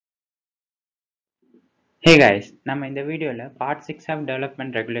Hey guys, நம்ம இந்த வீடியோல part 6 of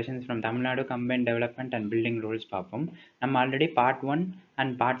development regulations from Tamil Nadu combined development and building rules பார்ப்போம். நம்ம already part 1 and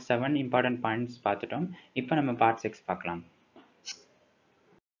part 7 important points பார்த்துட்டோம். இப்போ நம்ம பார்ட் 6 பார்க்கலாம்.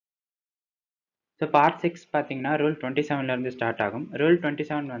 ஸோ பார்ட் 6 பார்த்தீங்கன்னா ரூல் 27ல இருந்து ஸ்டார்ட் ஆகும். ரூல்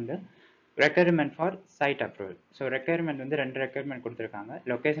 27 வந்து requirement for site approval. So requirement வந்து ரெண்டு ரெக்யர்மெண்ட் கொடுத்துருக்காங்க,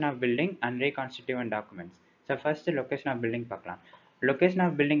 location of building and ரீகான்ஸ்டிடியூவன்ட் documents. So first location of building பார்க்கலாம். லொகேஷன்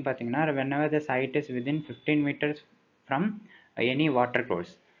ஆஃப் பில்டிங் பார்த்தீங்கன்னா whenever the site is within 15 meters from any water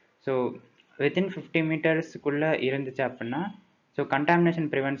course. So within 50 மீட்டர்ஸ்க்குள்ளே இருந்துச்சு அப்படின்னா so contamination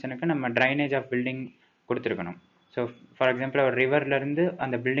ப்ரிவென்ஷனுக்கு நம்ம drainage of building கொடுத்துருக்கணும். So for example ஒரு ரிவர்லேருந்து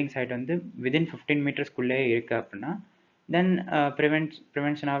அந்த building side வந்து within 15 மீட்டர்ஸ்க்குள்ளே இருக்குது அப்படின்னா தென்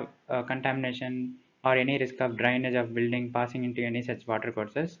prevention of contamination or any risk of drainage of building passing into any such water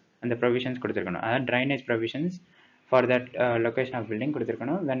courses அந்த ப்ரொவிஷன்ஸ் கொடுத்துருக்கணும். அதாவது drainage provisions for that location of building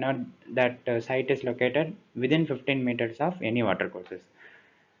கொடுத்துருக்கணும் whenever that site is located within 15 meters of any water courses.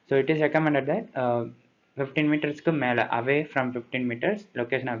 So it is recommended that 15 metersக்கு மேலே away from 15 meters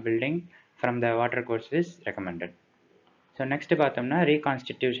location of building from the water course is recommended. So next பார்த்தோம்னா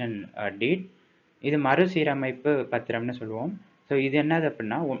ரீகான்ஸ்டிடியூஷன் டீட். இது மறுசீரமைப்பு பத்திரம்னு சொல்லுவோம். So இது என்னது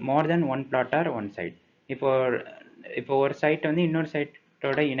அப்படின்னா மோர் தென் one plot R one side. இப்போ ஒரு சைட் வந்து இன்னொரு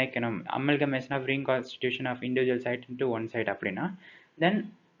சைட்டோட இணைக்கணும், amalgamation of ரீகான்ஸ்டிடியூஷன் of individual side into one side அப்படின்னா தென்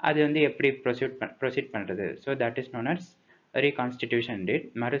அது வந்து எப்படி ப்ரொசீட் பண்ணுறது. So that is known as ரீகான்ஸ்டிடியூஷன் டீட்,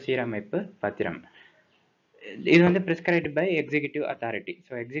 மறுசீரமைப்பு பத்திரம். இது வந்து prescribed by executive authority.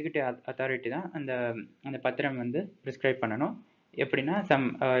 So executive authority தான் அந்த பத்திரம் வந்து ப்ரிஸ்கிரைப் பண்ணணும். எப்படின்னா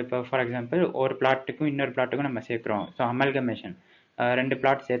இப்போ ஃபார் எக்ஸாம்பிள் ஒரு பிளாட்டுக்கும் இன்னொரு பிளாட்டுக்கும் நம்ம சேர்க்குறோம், ஸோ அமல்கமேஷன் ரெண்டு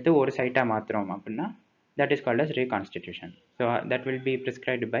பிளாட் சேர்த்து ஒரு சைட்டாக மாற்றுறோம் அப்படின்னா that is called as ரீகான்ஸ்டிடியூஷன். So that will be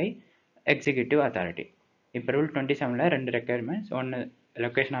prescribed by executive authority. இப்போ ரூல் 27ல் ரெண்டு ரெக்யர்மெண்ட்ஸ், ஒன்று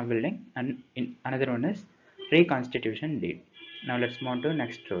location of building and another one is ரீகான்ஸ்டிடியூஷன் deed. Now let's move to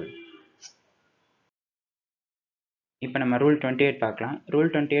next rule. இப்போ நம்ம rule 28 பார்க்கலாம்.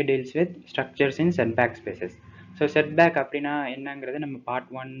 Rule 28 deals with structures in setback spaces. So setback அப்படின்னா என்னங்கிறது நம்ம part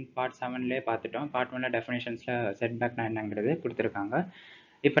 1 part 7லேயே பார்த்துட்டோம். பார்ட் 1ல் டெஃபினேஷன்ஸில் செட்பேக்னா என்னங்கிறது கொடுத்துருக்காங்க.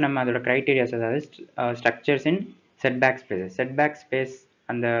 இப்போ நம்ம அதோட க்ரைட்டீரியாஸ், அதாவது ஸ்ட்ரக்சர்ஸ் இன் செட்பேக் ஸ்பேசஸ், செட்பேக் ஸ்பேஸ்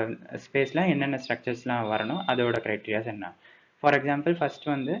அந்த ஸ்பேஸில் என்னென்ன ஸ்ட்ரக்சர்ஸ்லாம் வரணும், அதோட க்ரைட்டீரியாஸ் என்ன. ஃபார் எக்ஸாம்பிள் ஃபர்ஸ்ட்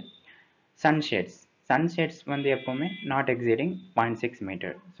வந்து சன்ஷேட்ஸ். சன்ஷேட்ஸ் வந்து எப்போவுமே நாட் எக்ஸீடிங் 0.6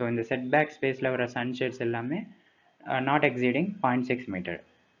 மீட்டர். ஸோ இந்த செட்பேக் ஸ்பேஸில் வர சன்ஷேட்ஸ் எல்லாமே not exceeding 0.6 meter.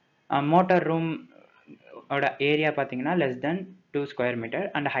 Motor room oda area பார்த்தீங்கன்னா less than 2 square meter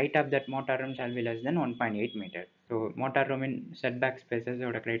and height of that motor room shall be less than 1.8 meter. So motor room in setback spaces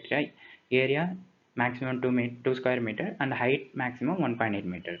oda criteria area maximum 2 square meter and height maximum 1.8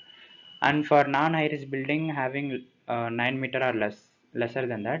 meter. And for non-high-rise building having 9 meter or lesser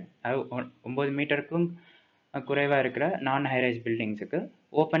than that, 9 மீட்டருக்கும் குறைவாக இருக்கிற நான் high-rise பில்டிங்ஸுக்கு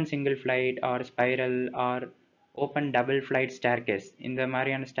open single flight R spiral R open double flight staircase, இந்த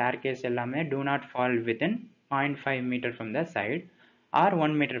மாதிரியான staircase எல்லாமே two not fall within 0.5 metre from the side R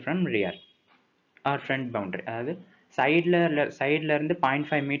 1 metre from rear R front boundary. அதாவது சைடில் இருந்து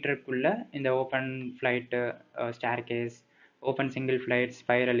 0.5 மீட்டருக்குள்ளே இந்த open flight staircase open single flight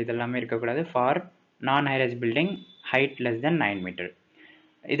spiral இதெல்லாமே இருக்கக்கூடாது for நான் high-rise building height less than 9 metre.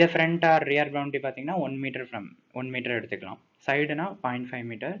 இதை ஃப்ரண்ட் ஆர் ரியர் பவுண்டரி பார்த்தீங்கன்னா 1 metre எடுத்துக்கலாம். சைடுனா 0.5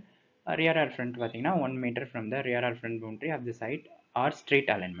 மீட்டர், rear or front பார்த்தீங்கன்னா 1 metre from the rear or front boundary of the site or street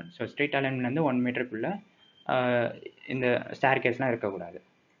alignment. So street alignment வந்து 1 மீட்டருக்குள்ளே இந்த ஸ்டேர்கேஸ்லாம் இருக்கக்கூடாது.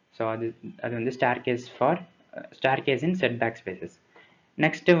 So அது வந்து staircase இன் setback spaces.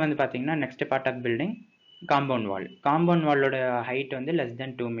 Next வந்து பார்த்தீங்கன்னா next part of building compound wall. Compound வாலோட height வந்து less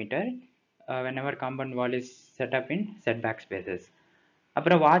than 2 metre whenever compound wall is set up in setback spaces.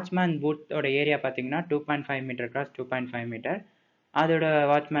 அப்புறம் watchman பூத்தோட area பார்த்தீங்கன்னா 2.5 மீட்டர் கிராஸ் 2.5 மீட்டர். அதோட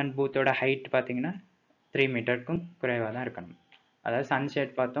வாட்ச்மேன் பூத்தோட ஹைட் பார்த்தீங்கன்னா 3 மீட்டருக்கும் குறைவாக தான் இருக்கணும். அதாவது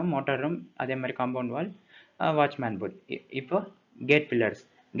சன்ஷேட் பார்த்தோம், மோட்டார் ரூம், அதே மாதிரி காம்பவுண்ட் வால், வாட்ச்மேன் பூத். இப்போ gate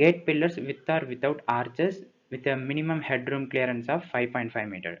pillars with or without arches with a minimum head room clearance of 5.5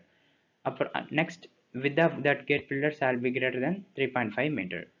 metre. அப்புறம் next with of that gate pillars all B greater than 3.5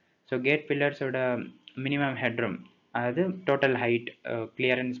 metre. So gate பில்லர்ஸோட minimum head room, அதாவது total height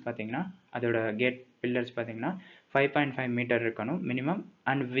clearance பார்த்தீங்கன்னா அதோட gate pillars பார்த்தீங்கன்னா 5.5 metre இருக்கணும் minimum.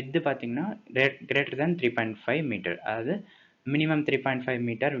 And with பார்த்தீங்கன்னா greater than 3.5 metre, அதாவது minimum 3.5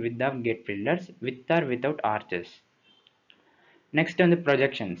 metre with of gate pillars with or without arches. Next வந்து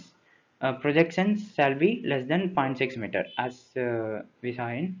projections shall be less than 0.6 metre as we saw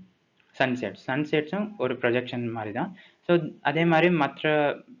இன் சன்செட்ஸும் ஒரு projection மாதிரி தான். ஸோ அதே மாதிரி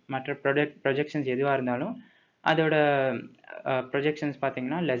மற்ற ப்ரொஜெக்ஷன்ஸ் எதுவாக இருந்தாலும் அதோட ப்ரொஜெக்ஷன்ஸ்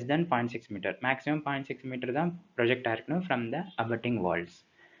பார்த்தீங்கன்னா less than 0.6 metre, maximum 0.6 metre தான் ப்ரொஜெக்ட் ஆயிருக்கணும் ஃப்ரம் த அபட்டிங் வால்ஸ்.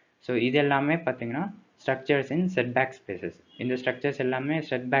 ஸோ இது எல்லாமே பார்த்தீங்கன்னா ஸ்ட்ரக்சர்ஸ் இன் செட்பேக் ஸ்பேசஸ். இந்த ஸ்ட்ரக்சர்ஸ் எல்லாமே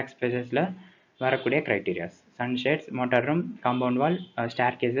செட்பேக் ஸ்பேசஸில் வரக்கூடிய criterias. சன்ஷேட்ஸ், motor room, compound wall,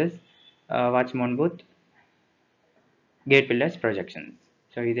 stair cases, watchman booth, gate pillars, projections.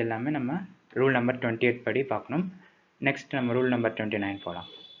 So இது எல்லாமே நம்ம ரூல் நம்பர் 28 படி பார்க்கணும். நெக்ஸ்ட் நம்ம ரூல் நம்பர் 29 போகலாம்.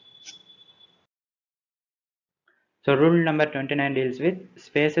 So rule number 29 deals with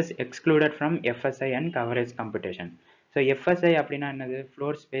spaces excluded from FSI and coverage computation. So FSI அப்படின்னா என்னது?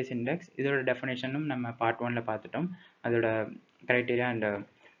 Floor Space Index. இதோட டெஃபினேஷனும் நம்ம பார்ட் 1ல பார்த்துட்டோம். அதோட criteria and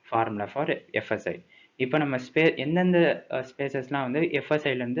formula for FSI. இப்போ நம்ம எந்தெந்த ஸ்பேசஸ்லாம் வந்து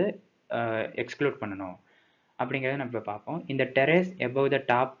FSIலேருந்து எக்ஸ்க்ளூட் பண்ணணும் அப்படிங்கிறத நம்ம பார்ப்போம். இந்த terrace above the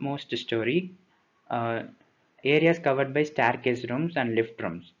top most story, areas covert by staircase rooms and lift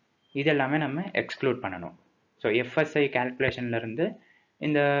rooms, இதெல்லாமே நம்ம எக்ஸ்க்ளூட் பண்ணணும். ஸோ FSI கேல்குலேஷன்லேருந்து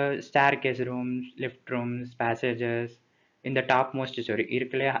இந்த staircase rooms, lift rooms, passages, இந்த டாப் மோஸ்ட் ஸ்டோரி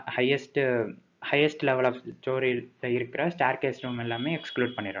இருக்குல்லையா, ஹையஸ்ட் லெவல் ஆஃப் ஸ்டோரியில் இருக்கிற ஸ்டேர்கேஸ் ரூம் எல்லாமே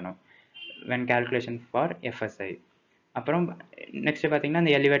எக்ஸ்க்ளூட் பண்ணிடணும் when calculation for FSI. அப்புறம் நெக்ஸ்ட் பார்த்தீங்கன்னா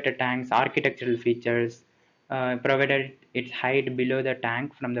இந்த elevated tanks, architectural features, provided its height below the tank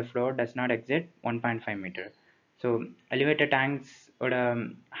from the floor does not exceed 1.5 meter. So elevated tanks ஓட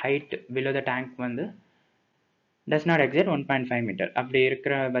height below the tank வந்து does not exceed 1.5 meter. அப்படி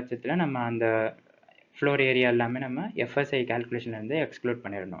இருக்கிற பட்சத்தில் நம்ம அந்த ஃப்ளோர் ஏரியா எல்லாமே நம்ம FSI கேல்குலேஷன்லேருந்து எக்ஸ்க்ளூட்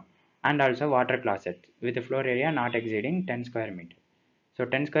பண்ணிடணும். And also water closet with floor area not exceeding 10 square metre. So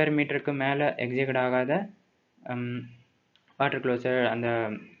 10 square மீட்டருக்கு மேலே எக்ஸிக்யூட் ஆகாத வாட்டர் க்ளோசர், அந்த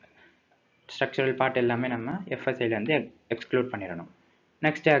ஸ்ட்ரக்சரல் பார்ட் எல்லாமே நம்ம FSIலேருந்து எக்ஸ்க்ளூட் பண்ணிடணும்.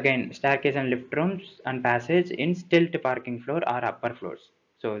 Next again staircase and lift rooms and passage in ஸ்டில்ட் parking floor or Appar floors.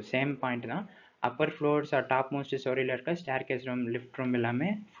 So same point தான். Appar floors R top most ஸ்டோரியில் இருக்க ஸ்டேர்கேஸ் ரூம், லிஃப்ட் ரூம் எல்லாமே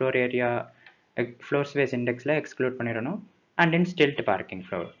floor area, floor space இண்டெக்ஸில் exclude பண்ணிடணும். And in ஸ்டில்ட் parking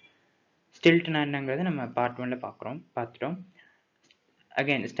floor. ஸ்டில்ட்னா என்னங்கிறது நம்ம part 1ல பார்த்துட்டோம்.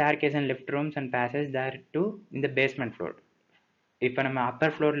 Again staircase and lift rooms and passage there to இந்த basement floor. இப்போ நம்ம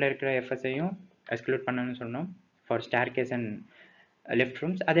அப்பர் ஃப்ளோரில் இருக்கிற FSIயும் எக்ஸ்க்ளூட் பண்ணணும்னு சொன்னோம் for staircase and lift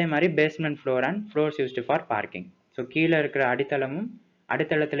rooms. அதே மாதிரி basement floor and floors used for parking. So கீழே இருக்கிற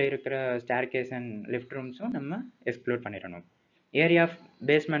அடித்தளத்தில் இருக்கிற ஸ்டேர்கேஸ் அண்ட் லிஃப்ட் ரூம்ஸும் நம்ம எக்ஸ்க்ளூட் பண்ணிடணும். Area of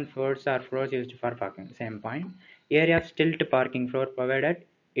basement floors R floors used for parking, same point. Area of ஸ்டில்ட் parking floor provided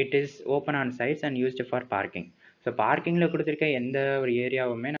it is open on sides and used for parking. So பார்க்கிங்கில் கொடுத்துருக்க எந்த ஒரு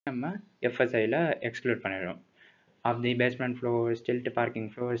ஏரியாவுமே நம்ம FSIயில் எக்ஸ்க்ளூட் பண்ணிடுறோம். Of the basement floor, ஸ்டில்ட் parking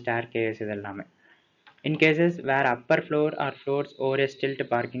floor, staircase, இது எல்லாமே. In cases where upper floor or floors over a stilt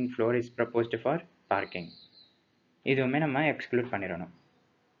parking floor is proposed for parking, இதுவுமே நம்ம exclude பண்ணிடணும்.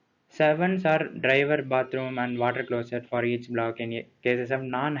 Servants or driver bathroom and water closet for each block in cases of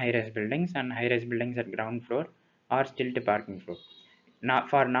non-high-rise buildings and high-rise buildings at ground floor or stilt parking floor.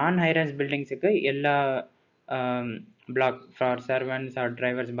 For non-high-rise buildings-க்கு எல்லா black for சர்வன்ஸ் R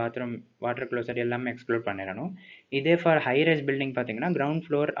drivers bathroom, water closet எல்லாமே exclude பண்ணிடணும். இதே for high-rise building பார்த்தீங்கன்னா ground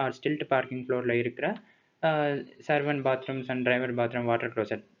floor or ஸ்டில்ட் parking ஃப்ளோரில் இருக்கிற servant bathrooms and driver bathroom, water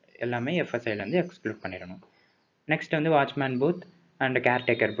closet எல்லாமே FSIலேருந்து exclude பண்ணிடணும். Next வந்து watchman booth and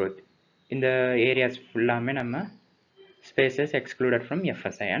caretaker booth, இந்த ஏரியாஸ் ஃபுல்லாமே நம்ம spaces excluded from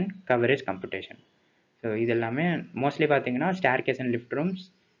FSI and coverage computation. So இது எல்லாமே மோஸ்ட்லி பார்த்தீங்கன்னா ஸ்டேர்கேஸ் அண்ட் லிஃப்ட் ரூம்ஸ்,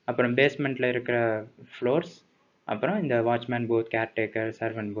 அப்புறம் பேஸ்மெண்ட்டில் இருக்கிற ஃப்ளோர்ஸ், அப்புறம் இந்த watchman booth, caretaker,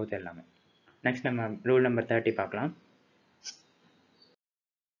 servant booth எல்லாமே. நெக்ஸ்ட் நம்ம ரூல் நம்பர் 30 பார்க்கலாம்.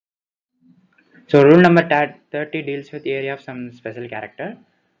 So rule number 30 deals with area of some special character.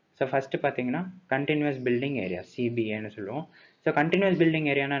 So first பார்த்தீங்கன்னா கண்டினியூஸ் பில்டிங் ஏரியா, CBAன்னு சொல்லுவோம். ஸோ கண்டினியூஸ் பில்டிங்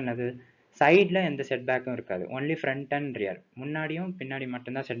ஏரியானா என்னது? சைடில் எந்த செட்பேக்கும் இருக்காது, ஒன்லி ஃப்ரண்ட் அண்ட் ரியர், முன்னாடியும் பின்னாடி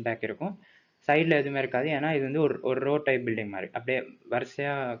மட்டும்தான் செட்பேக் இருக்கும், சைடில் எதுவுமே இருக்காது. ஏன்னா இது வந்து ஒரு ரோ டைப் பில்டிங் மாதிரி, அப்படியே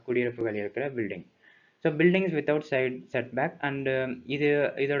வரிசையாக குடியிருப்புகள் இருக்கிற building. So buildings without side setback. And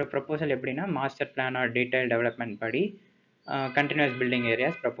இதோட ப்ரப்போசல் எப்படின்னா master plan R detail development படி கண்டினியூஸ் பில்டிங்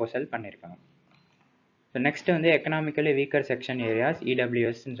ஏரியாஸ் ப்ரப்போசல் பண்ணியிருக்காங்க. ஸோ நெக்ஸ்ட்டு வந்து எக்கனாமிக்கலி வீக்கர் செக்ஷன் ஏரியாஸ்,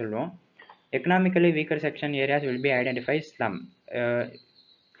 EWSன்னு சொல்லுவோம். Economically weaker section areas will be identify slum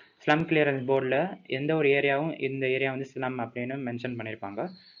clearance போர்டில் எந்த ஒரு ஏரியாவும் இந்த ஏரியா வந்து ஸ்லம் அப்படின்னு மென்ஷன் பண்ணியிருப்பாங்க.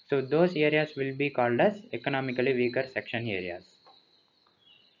 So those areas will be called as economically weaker section areas.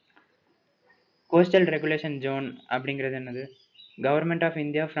 Coastal regulation zone அப்படிங்கிறது என்னது? Government of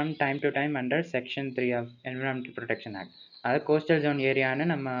India from time to time under section 3 of environmental protection act. அதாவது கோஸ்டல் ஜோன் ஏரியான்னு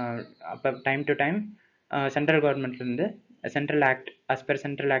நம்ம அப்போ time to time central கவர்மெண்ட்லேருந்து central act as per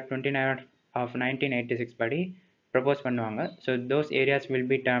central act 29 of 1986 படி propose பண்ணுவாங்க. So those areas will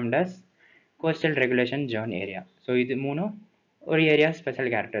be termed as coastal regulation zone area. So இது மூணும் ஒரு area special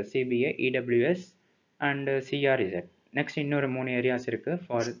character CPA EWS and CRZ. Next இன்னொரு 3 areas இருக்குது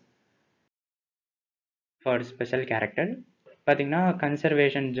for special character. பார்த்தீங்கன்னா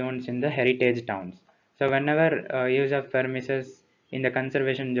conservation Jones in the heritage downs. So whenever use of premises in the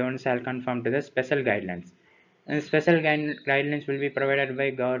conservation zones shall conform to the special guidelines. Special guidelines will be provided by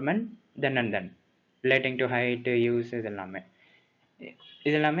government then and then relating to height, use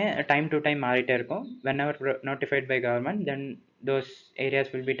இதெல்லாமே time to time மாறிட்டே இருக்கும். whenever notified by government then those areas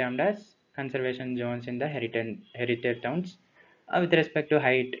will be termed as conservation zones in the heritage towns with respect to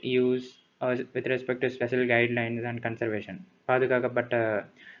height, use, with respect to special guidelines and conservation. பாதுகாக்கப்பட்ட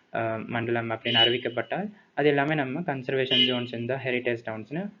மண்டலம் அப்படின்னு அறிவிக்கப்பட்டால் அது எல்லாமே நம்ம conservation Jones இந்த heritage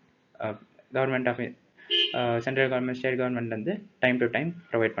டவுன்ஸ்னு government of central government state கவர்மெண்ட்லேருந்து time to time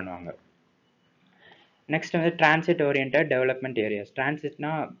provide பண்ணுவாங்க. Next வந்து டிரான்சிட் ஓரியன்டட் டெவலப்மெண்ட் ஏரியாஸ்.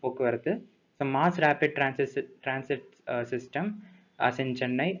 டிரான்சிட்னா போக்குவரத்து. So mass rapid transit system as இன்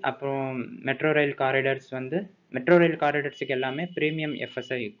சென்னை. அப்புறம் மெட்ரோ ரயில் காரிடர்ஸ் வந்து மெட்ரோ ரயில் காரிடர்ஸுக்கு எல்லாமே ப்ரீமியம்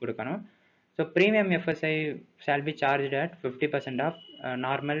எஃப்எஸ்ஐ கொடுக்கணும். So premium FSI shall be charged at 50% of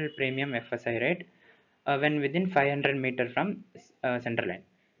normal premium FSI rate when within 500 meter from central line.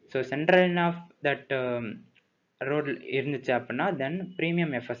 So central line of that road இருந்துச்சு அப்படின்னா தென்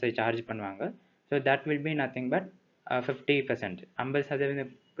premium FSI charge பண்ணுவாங்க. So that will be nothing but 50%,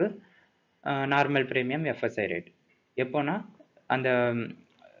 50%க்கு normal premium FSI rate. எப்போனா அந்த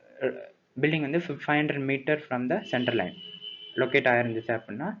building வந்து 500 metre from the central line locate ஆகிருந்துச்சு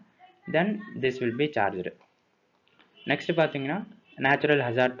அப்படின்னா then this will be charged. Next பார்த்தீங்கன்னா natural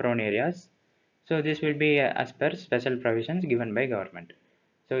hazard prone areas. So this will be as per special provisions given by government.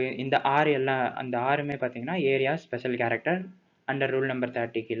 So இந்த அந்த ஆறுமே பார்த்தீங்கன்னா area special character under rule number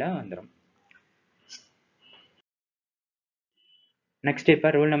 30 கீழே வந்துடும். Next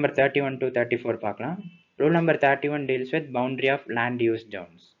இப்போ rule number 31 to 34 பார்க்கலாம். Rule number 31 deals with boundary of land use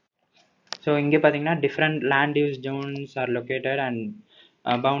Jones. So இங்கே பார்த்தீங்கன்னா different land use Jones R located and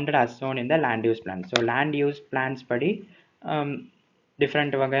bounded as shown in the land use plan. So land use plans படி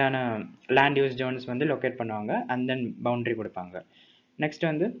different வகையான land use Jones வந்து locate பண்ணுவாங்க and then boundary கொடுப்பாங்க. Next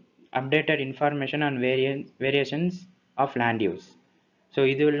வந்து updated information and variations of land use. So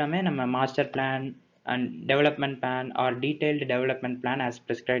இது எல்லாமே நம்ம master plan and development plan R detailed development plan as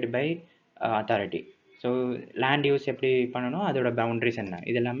prescribed by authority. So land use எப்படி பண்ணணும், அதோட பவுண்டரிஸ் என்ன,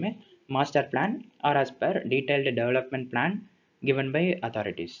 இது எல்லாமே master plan R as per detailed development plan given by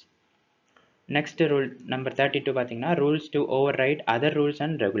authorities. Next rule number 32 பார்த்தீங்கன்னா rules to over right other rules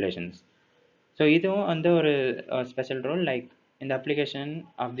and regulations. So இதுவும் வந்து ஒரு ஸ்பெஷல் ரூல். லைக் இந்த application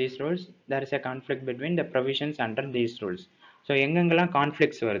of these rules there is a conflict between the provisions under these rules. So எங்கெங்கெல்லாம்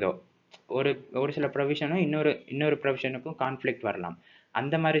conflicts வருதோ ஒரு சில ப்ரொவிஷனும் இன்னொரு ப்ரொவிஷனுக்கும் கான்ஃப்ளிக்ட் வரலாம்.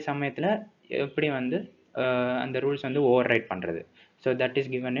 அந்த மாதிரி சமயத்தில் எப்படி வந்து அந்த ரூல்ஸ் வந்து ஓவர் ரைட் பண்ணுறது. So that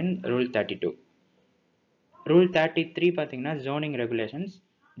is given in rule 32. Rule 33 பார்த்தீங்கன்னா ஜோனிங் ரெகுலேஷன்ஸ்.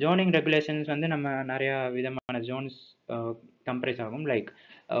 ஜோனிங் ரெகுலேஷன்ஸ் வந்து நம்ம நிறையா விதமான ஜோன்ஸ் கம்ப்ரைஸ் ஆகும். லைக்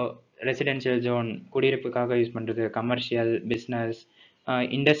ரெசிடென்ஷியல் ஜோன் குடியிருப்புக்காக யூஸ் பண்ணுறது, கமர்ஷியல், பிஸ்னஸ்,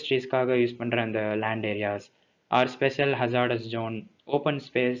 இண்டஸ்ட்ரீஸ்க்காக யூஸ் பண்ணுற அந்த land areas, are special hazardous zone, open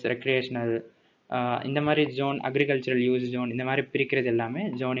space, recreational, இந்த மாதிரி ஜோன், அக்ரிகல்ச்சரல் யூஸ் ஜோன், இந்த மாதிரி பிரிக்கிறது எல்லாமே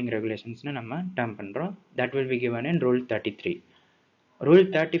ஜோனிங் ரெகுலேஷன்ஸ்னு நம்ம டேர்ம் பண்ணுறோம். That will be given in rule 33. Rule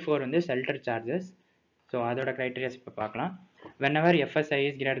 34 வந்து ஷெல்டர் சார்ஜஸ். ஸோ அதோட க்ரைட்டீரியாஸ் இப்போ பார்க்கலாம். whenever FSI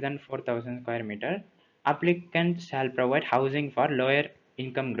is greater than 4,000 square meter, applicant shall provide housing for lower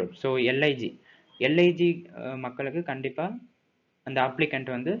income group. So LIG மக்களுக்கு கண்டிப்பாக அந்த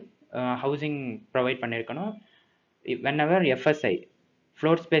அப்ளிகண்ட் வந்து ஹவுசிங் ப்ரொவைட் பண்ணியிருக்கணும். whenever FSI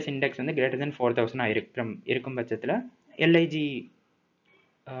floor space index வந்து greater than 4,000 இருக்கும் பட்சத்தில் எல்ஐஜி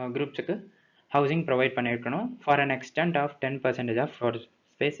குரூப்ஸுக்கு ஹவுசிங் ப்ரொவைட் பண்ணியிருக்கணும் for an extent of 10% of floor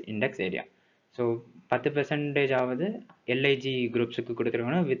space index area. So 10% ஆவது எல்ஐஜி குரூப்ஸுக்கு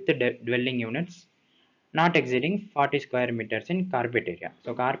கொடுத்துருக்கணும் with dwelling units not exceeding 40 square metres in carpet area.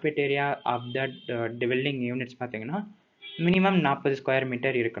 So carpet area of that dwelling units பார்த்தீங்கன்னா minimum 40 square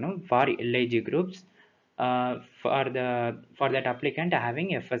metre இருக்கணும் for LIG groups for that applicant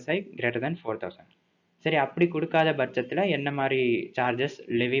having FSI greater than 4,000. சரி, அப்படி கொடுக்காத பட்சத்தில் என்ன மாதிரி charges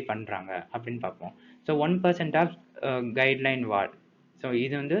Levy பண்ணுறாங்க அப்படின்னு பார்ப்போம். So 1% of guideline wall. So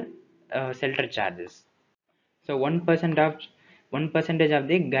இது வந்து shelter charges. So 1% of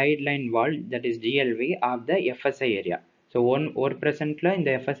the guideline wall, that is GLV, of the FSI area. So 1%ல இந்த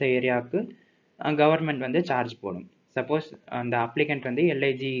FSI ஏரியாவுக்கு கவர்மெண்ட் வந்து சார்ஜ் போடும். சப்போஸ் அந்த அப்ளிகண்ட் வந்து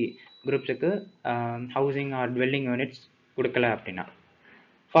LIG குரூப்ஸுக்கு housing R dwelling units கொடுக்கல அப்படின்னா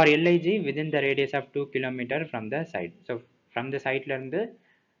for LIG within the radius of 2 km from the site. So from the சைட்லேருந்து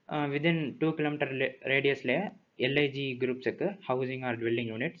within 2 kilometer radiusல LIG groups-க்கு housing or dwelling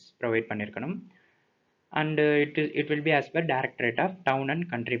units provide பண்ணிருக்கணும். And it will be as per Directorate of Town and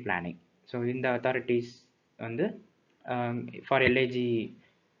Country Planning. So இந்த authorities வந்து for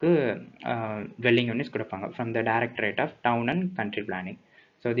LIG-க்கு dwelling units கொடுப்பாங்க from the Directorate of Town and Country Planning.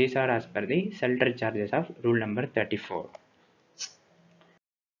 So these are as per the shelter charges of rule number 34.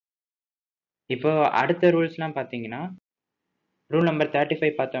 இப்போ அடுத்த ரூல்ஸ்லாம் பார்த்தீங்கன்னா rule number 35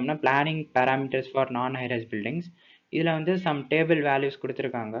 பார்த்தோம்னா planning parameters for நான் high-rise buildings. இதில் வந்து சம் டேபிள் வேல்யூஸ்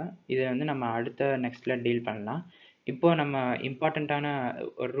கொடுத்துருக்காங்க. இதை வந்து நம்ம அடுத்த நெக்ஸ்ட்டில் டீல் பண்ணலாம். இப்போது நம்ம இம்பார்ட்டண்ட்டான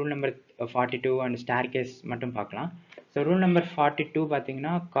ஒரு rule number 42 and stare case மட்டும் பார்க்கலாம். ஸோ ரூல் நம்பர் 42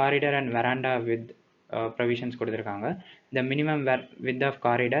 பார்த்தீங்கன்னா corridor and veranda with provisions கொடுத்துருக்காங்க. த minimum with of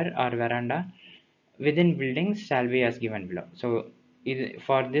corridor R veranda within buildings shall be as given below. So இது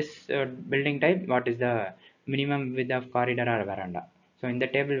for this building type what is the minimum width of corridor or veranda. So இந்த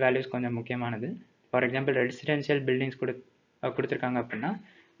table values கொஞ்சம் முக்கியமானது. For example residential buildings கொடுத்துருக்காங்க அப்படின்னா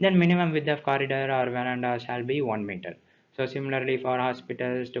தென் minimum width of corridor or veranda shall be 1 meter. So similarly for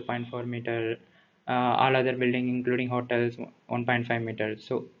hospitals 2.4 meter, all other building including hotels 1.5 meter.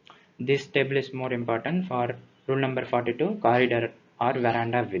 So this table is more important for rule number 42 corridor or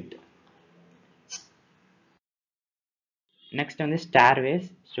veranda width. Next வந்து ஸ்டேர்வேஸ்.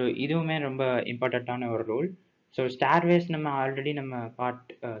 So இதுவுமே ரொம்ப இம்பார்ட்டண்ட்டான ஒரு rule. So ஸ்டேர்வேஸ் நம்ம already நம்ம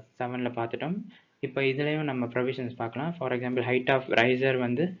part 7ல் பார்த்துட்டோம். இப்போ இதுலேயும் நம்ம ப்ரொவிஷன்ஸ் பார்க்கலாம். For example height of riser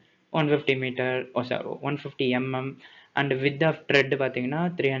வந்து 150 metre 150 mm and with of thread பார்த்தீங்கன்னா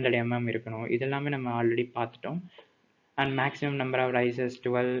 300 mm இருக்கணும். இதெல்லாமே நம்ம ஆல்ரெடி பார்த்துட்டோம். And maximum number of risers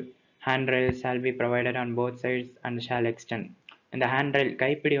 12. Hand rail shall be provided on both sides and shawl extend. இந்த ஹேண்ட் ரெயில்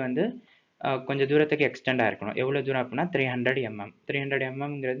கைப்பிடி வந்து கொஞ்சம் தூரத்துக்கு எக்ஸ்டெண்ட் ஆகிருக்கணும். எவ்வளோ தூரம் அப்படின்னா 300 mm. 300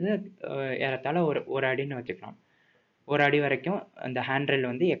 mmங்கிறது ஏறத்தாழ ஒரு அடின்னு வச்சுக்கலாம். ஒரு அடி வரைக்கும் அந்த ஹேண்ட்ரெயில்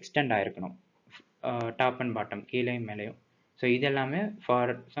வந்து எக்ஸ்டெண்ட் ஆகிருக்கணும், டாப் அண்ட் பாட்டம், கீழேயும் மேலேயும். ஸோ இது எல்லாமே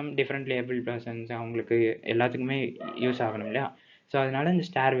for some differently able persons அவங்களுக்கு எல்லாத்துக்குமே யூஸ் ஆகணும் இல்லையா? ஸோ அதனால இந்த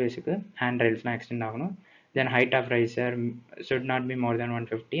ஸ்டேர்வேஸுக்கு ஹேண்ட் ரெயில்ஸ்லாம் எக்ஸ்டெண்ட் ஆகணும். தென் height of riser should not be more than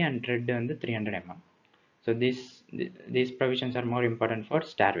 150 and thread வந்து 300 mm. So these provisions are more important for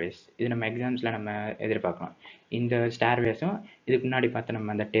stairways. இது நம்ம எக்ஸாம்ஸில் நம்ம எதிர்பார்க்கலாம். இந்த ஸ்டேர்வேஸும் இதுக்கு முன்னாடி பார்த்து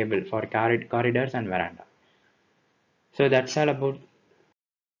நம்ம அந்த table for corridors and veranda. So that's all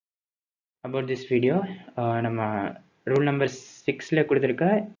about this video. நம்ம ரூல் நம்பர் 6ல் கொடுத்துருக்க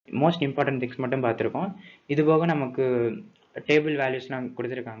மோஸ்ட் இம்பார்ட்டன்ட் திங்ஸ் மட்டும் பார்த்துருக்கோம். இது போக நமக்கு டேபிள் வேல்யூஸ்லாம்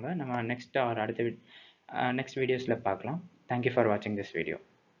கொடுத்துருக்காங்க. நம்ம நெக்ஸ்ட் வீடியோஸில் பார்க்கலாம். தேங்க்யூ ஃபார் வாட்சிங் this video.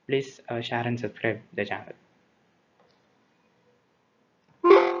 Please share and subscribe the channel.